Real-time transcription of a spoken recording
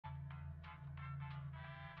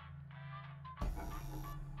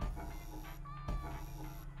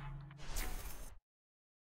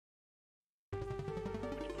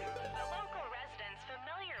The local residents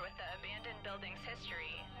familiar with the abandoned building's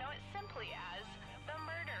history know it simply as the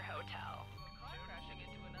Murder Hotel.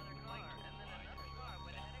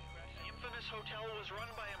 The infamous hotel was run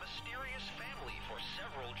by a mysterious family for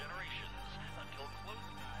several generations until close.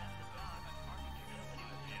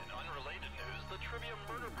 In unrelated news, the Trivia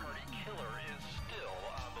Murder Party killer is still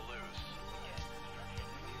on the loose.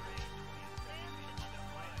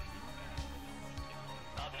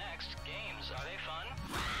 Up next, games. Are they fun?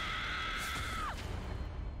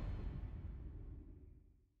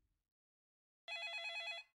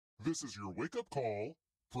 This is your wake-up call.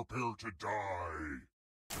 Prepare to die.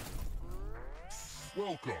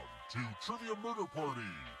 Welcome to Trivia Murder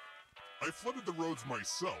Party. I flooded the roads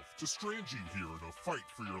myself to strand you here in a fight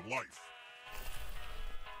for your life.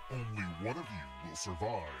 Only one of you will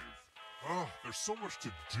survive. There's so much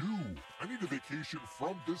to do. I need a vacation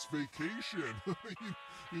from this vacation.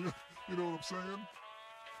 you know what I'm saying?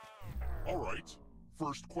 All right,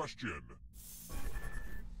 first question.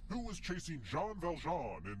 Who was chasing Jean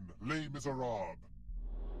Valjean in Les Miserables?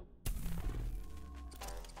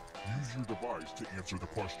 Use your device to answer the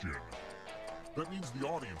question. That means the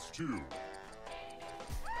audience, too.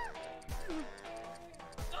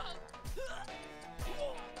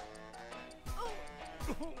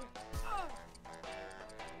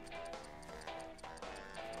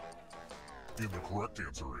 And the correct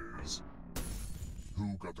answer is...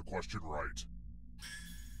 Who got the question right?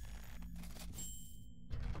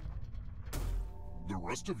 The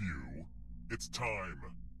rest of you, it's time.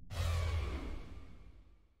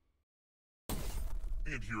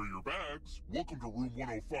 And here are your bags. Welcome to room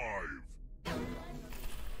 105.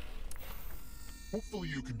 Hopefully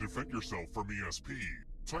you can defend yourself from ESP.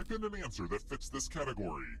 Type in an answer that fits this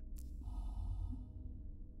category.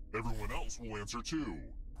 Everyone else will answer too.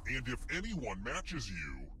 And if anyone matches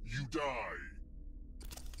you, you die.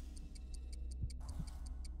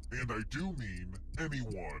 And I do mean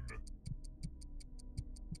anyone.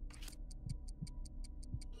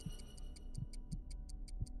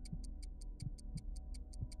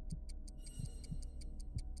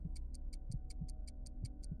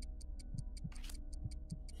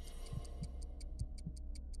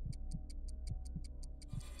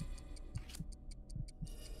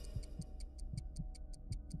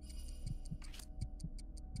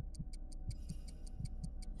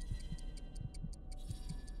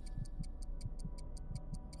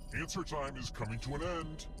 Answer time is coming to an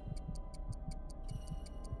end.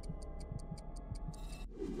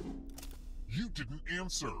 You didn't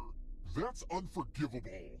answer. That's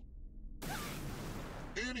unforgivable.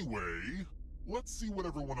 Anyway, let's see what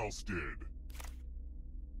everyone else did.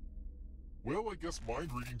 Well, I guess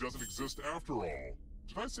mind reading doesn't exist after all.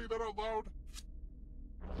 Did I say that out loud?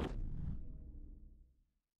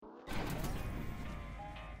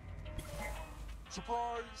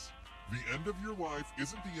 Surprise! The end of your life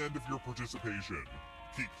isn't the end of your participation.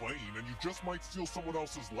 Keep playing and you just might steal someone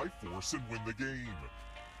else's life force and win the game.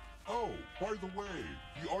 Oh, by the way,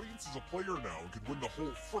 the audience is a player now and can win the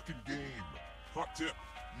whole frickin' game. Hot tip,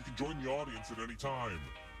 you can join the audience at any time.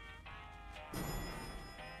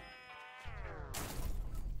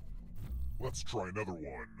 Let's try another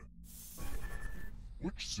one.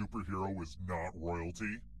 Which superhero is not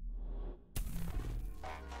royalty?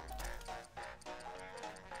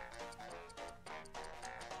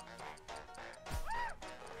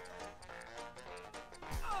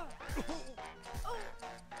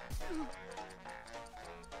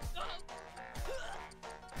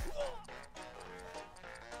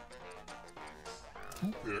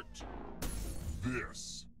 Who picked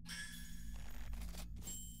this?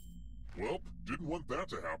 Welp, didn't want that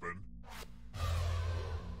to happen.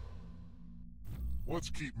 Let's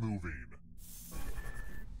keep moving.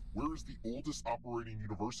 Where is the oldest operating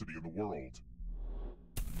university in the world?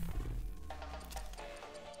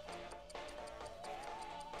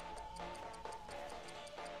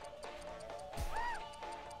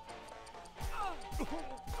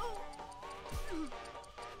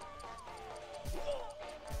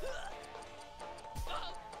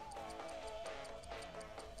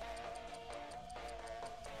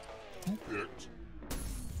 Who picked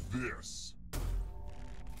this?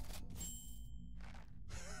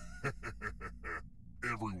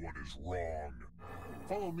 Everyone is wrong.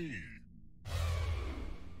 Follow me.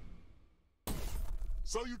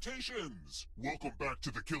 Salutations! Welcome back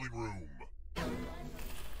to the killing room.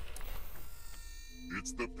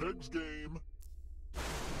 It's the Pegs game.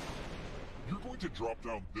 You're going to drop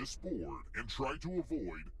down this board and try to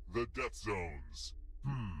avoid the death zones.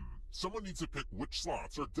 Someone needs to pick which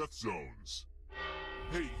slots are death zones.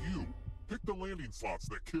 Hey, you! Pick the landing slots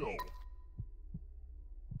that kill.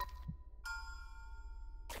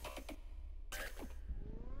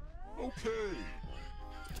 Okay.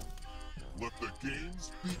 Let the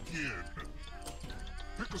games begin.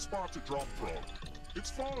 Pick a spot to drop from. It's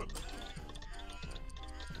fun.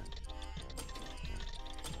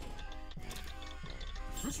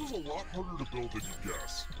 This was a lot harder to build than you'd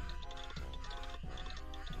guess.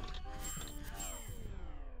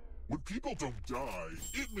 When people don't die,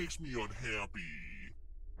 it makes me unhappy.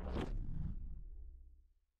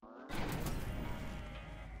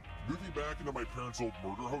 Moving back into my parents' old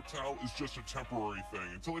murder hotel is just a temporary thing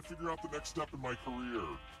until I figure out the next step in my career.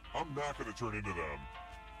 I'm not going to turn into them.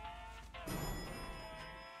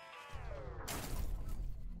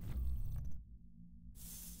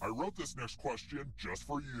 I wrote this next question just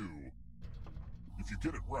for you. If you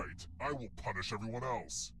get it right, I will punish everyone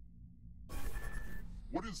else.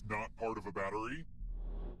 What is not part of a battery?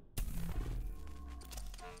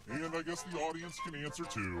 And I guess the audience can answer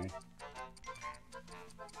too.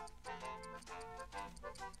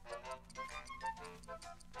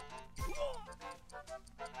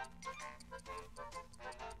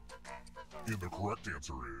 And the correct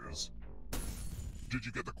answer is... Did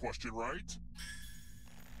you get the question right?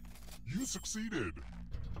 You succeeded!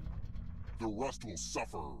 The rest will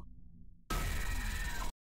suffer.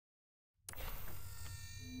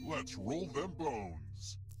 Let's roll them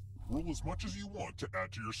bones. Roll as much as you want to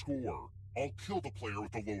add to your score. I'll kill the player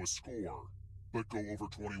with the lowest score. But go over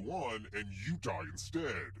 21 and you die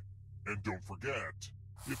instead. And don't forget,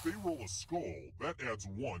 if they roll a skull, that adds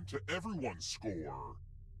 1 to everyone's score.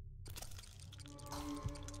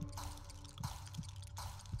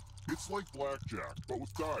 It's like blackjack, but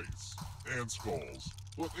with dice and skulls.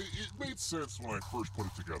 Look, it made sense when I first put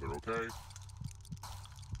it together, okay?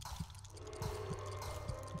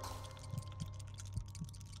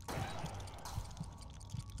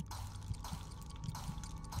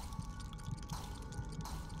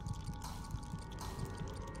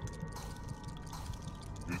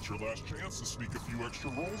 It's your last chance to sneak a few extra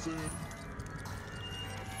rolls in.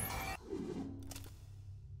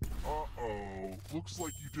 Uh-oh, looks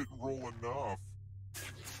like you didn't roll enough.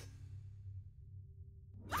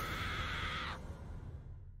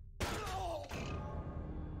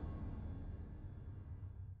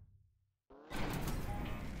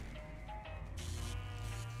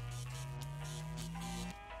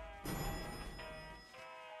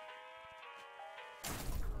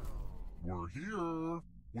 We're here.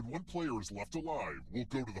 When one player is left alive, we'll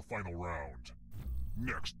go to the final round.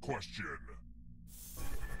 Next question.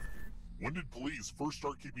 When did police first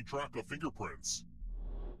start keeping track of fingerprints?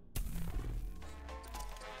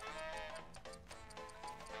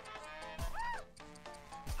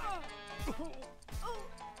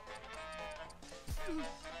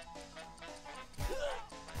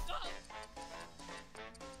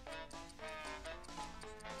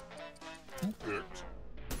 Who picked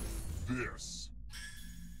this?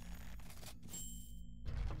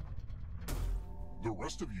 The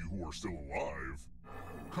rest of you who are still alive,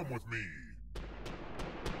 come with me.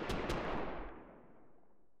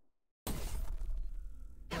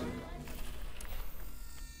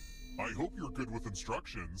 I hope you're good with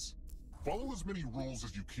instructions. Follow as many rules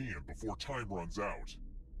as you can before time runs out.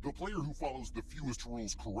 The player who follows the fewest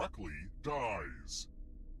rules correctly dies.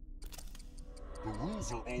 The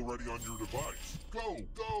rules are already on your device. Go,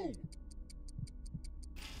 go!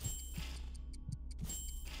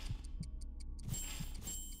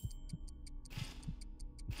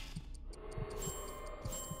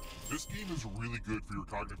 This game is really good for your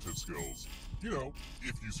cognitive skills. You know,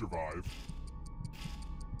 if you survive.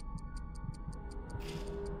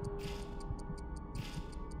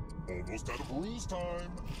 Almost out of rules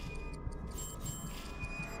time.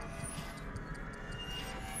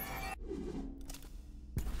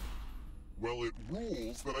 Well, it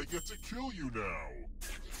rules that I get to kill you now.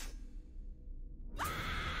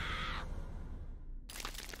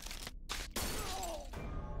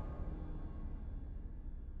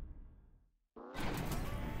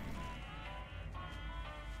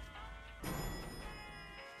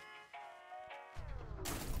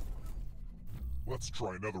 Let's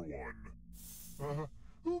try another one.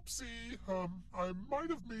 Oopsie, I might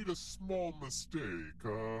have made a small mistake.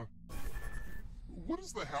 What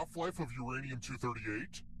is the half-life of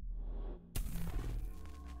uranium-238?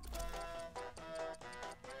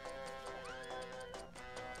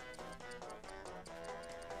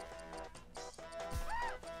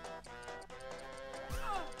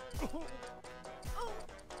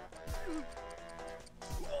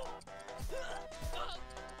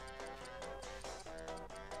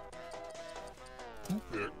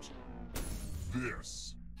 picked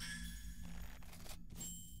this?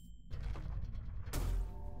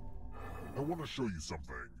 I want to show you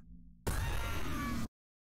something.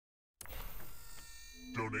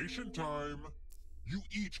 Donation time! You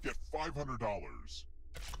each get $500.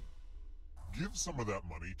 Give some of that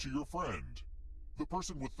money to your friend. The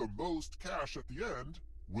person with the most cash at the end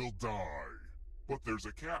will die. But there's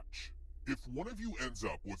a catch. If one of you ends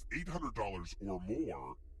up with $800 or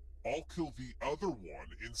more, I'll kill the other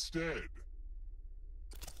one instead.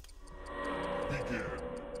 Begin.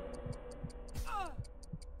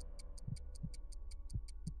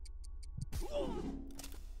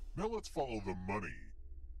 Now let's follow the money.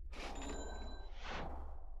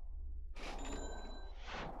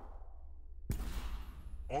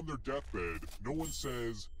 On their deathbed, no one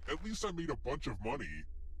says, "At least I made a bunch of money."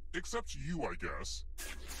 Except you, I guess.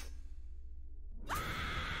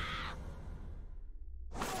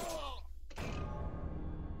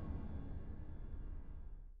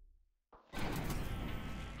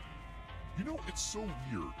 You know, it's so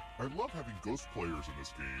weird. I love having ghost players in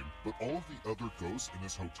this game, but all of the other ghosts in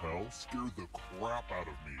this hotel scare the crap out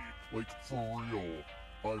of me. Like, for real.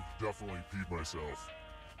 I've definitely peed myself.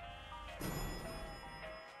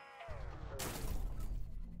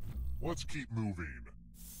 Let's keep moving.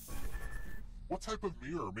 What type of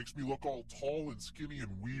mirror makes me look all tall and skinny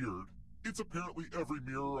and weird? It's apparently every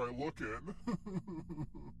mirror I look in.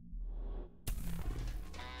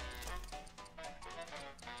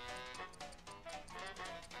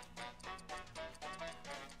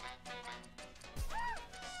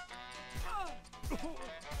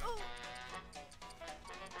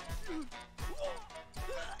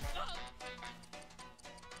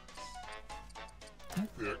 Who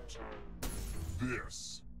picked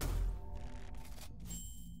this?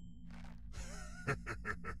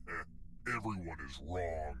 Everyone is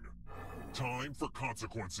wrong. Time for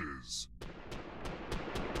consequences.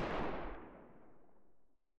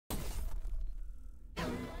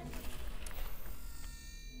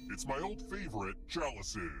 It's my old favorite,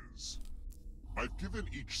 chalices. I've given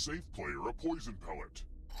each safe player a poison pellet.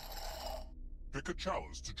 Pick a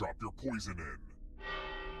chalice to drop your poison in.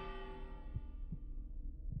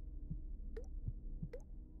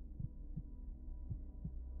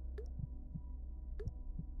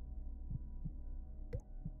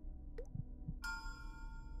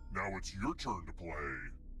 Now it's your turn to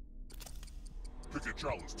play. Pick a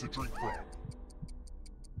chalice to drink from.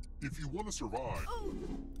 If you want to survive...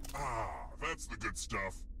 Ah, that's the good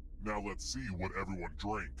stuff. Now let's see what everyone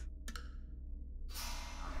drank.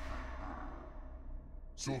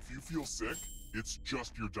 So if you feel sick, it's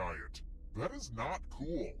just your diet. That is not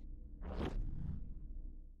cool.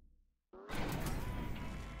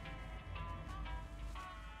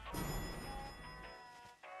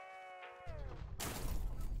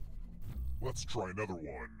 Let's try another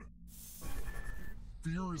one.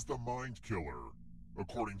 Fear is the mind killer,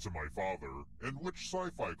 according to my father, and which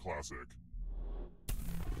sci-fi classic?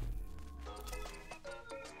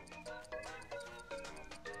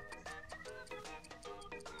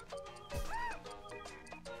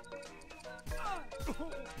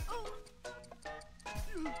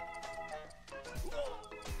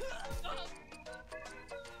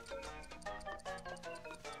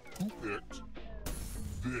 Who picked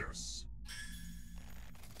this?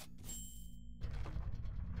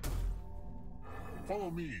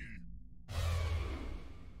 Follow me.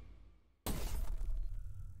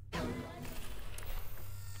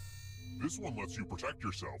 This one lets you protect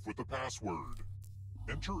yourself with a password.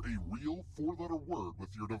 Enter a real 4-letter word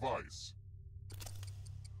with your device.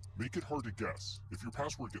 Make it hard to guess. If your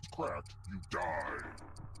password gets cracked, you die.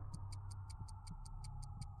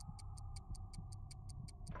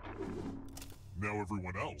 Now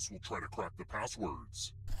everyone else will try to crack the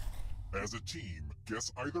passwords. As a team,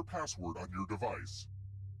 guess either password on your device.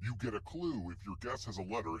 You get a clue if your guess has a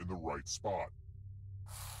letter in the right spot.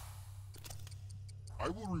 I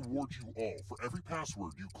will reward you all for every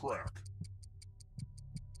password you crack.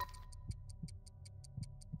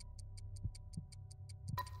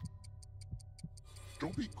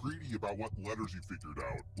 Don't be greedy about what letters you figured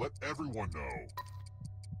out. Let everyone know.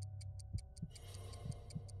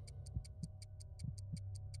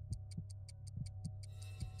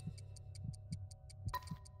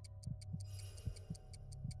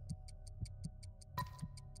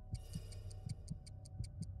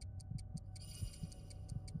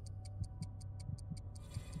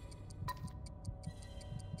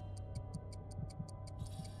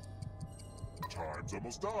 Time's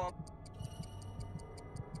almost up.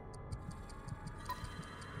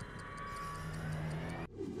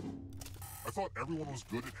 I thought everyone was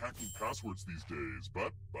good at hacking passwords these days,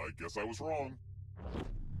 but I guess I was wrong.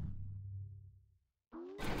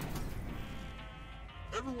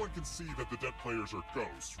 Everyone can see that the dead players are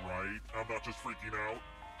ghosts, right? I'm not just freaking out.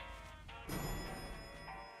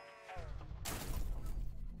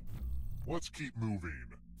 Let's keep moving.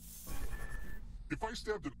 If I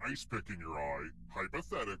stabbed an ice pick in your eye,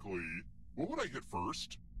 hypothetically, what would I hit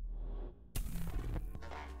first?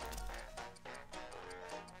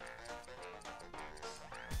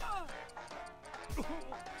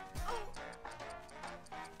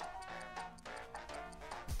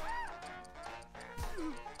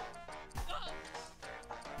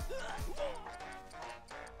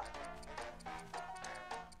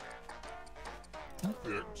 Who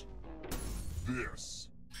picked this?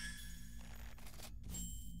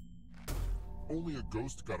 Only a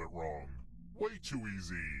ghost got it wrong. Way too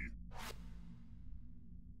easy.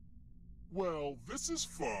 Well, this is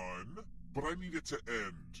fun, but I need it to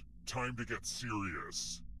end. Time to get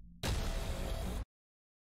serious.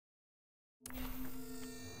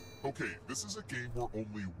 Okay, this is a game where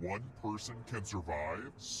only one person can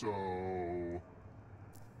survive, so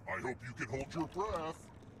I hope you can hold your breath.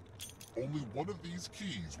 Only one of these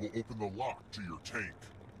keys will open the lock to your tank.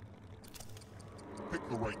 Pick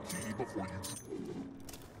the right key before you...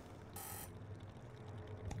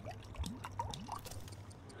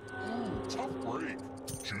 Ooh, tough break.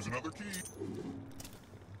 Choose another key.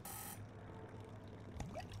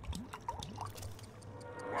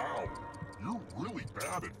 Wow, you're really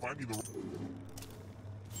bad at finding the...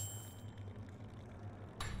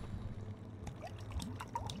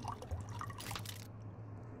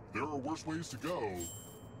 There are worse ways to go,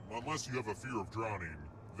 unless you have a fear of drowning.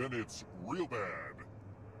 Then it's real bad.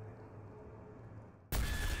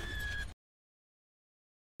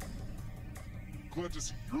 Glad to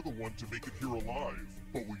see you're the one to make it here alive,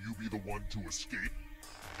 but will you be the one to escape?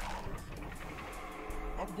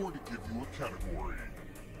 I'm going to give you a category.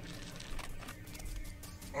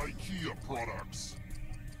 IKEA products.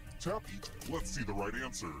 Tap each, let's see the right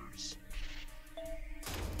answers.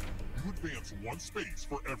 You advance one space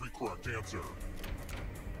for every correct answer.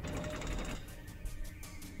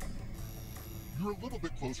 You're a little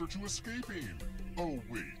bit closer to escaping. Oh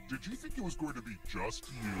wait, did you think it was going to be just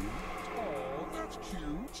you? Aw, that's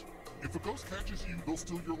cute. If a ghost catches you, they'll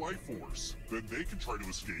steal your life force. Then they can try to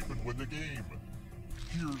escape and win the game.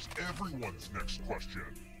 Here's everyone's next question.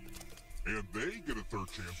 And they get a third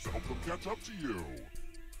chance to help them catch up to you.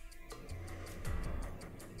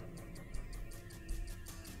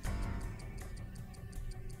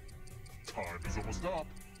 Time is almost up.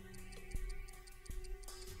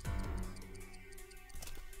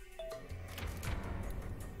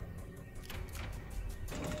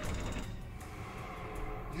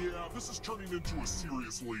 Yeah, this is turning into a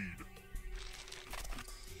serious lead.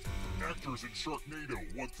 Actors in Sharknado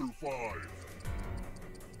 1 through 5.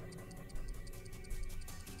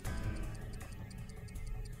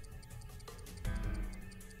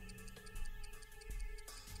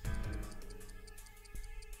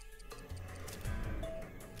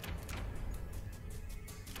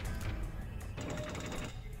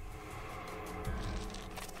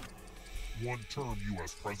 One-term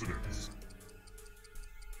U.S. presidents.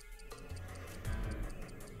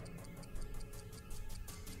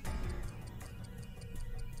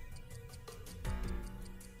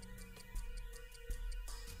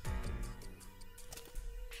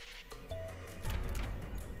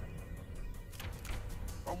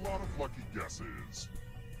 A lot of lucky guesses.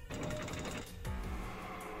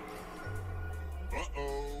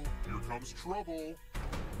 Uh-oh, here comes trouble.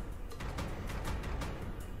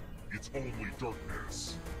 It's only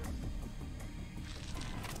darkness.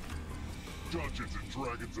 Dungeons and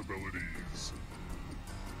Dragons abilities.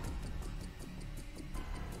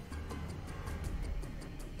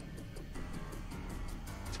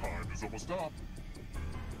 Time is almost up.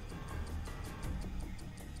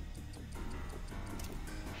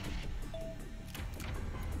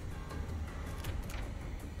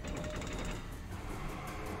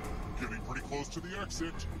 Getting pretty close to the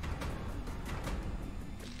exit.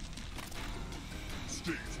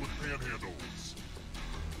 Stays with panhandles.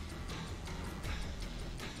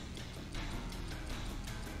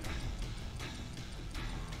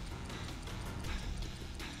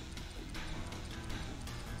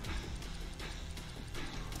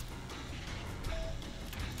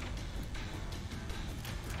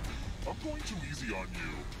 I'm going too easy on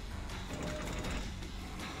you.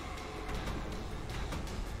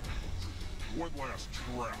 One last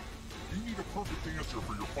trap. You need a perfect answer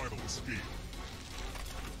for your final escape.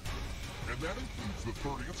 And that includes the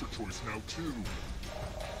third answer choice now, too.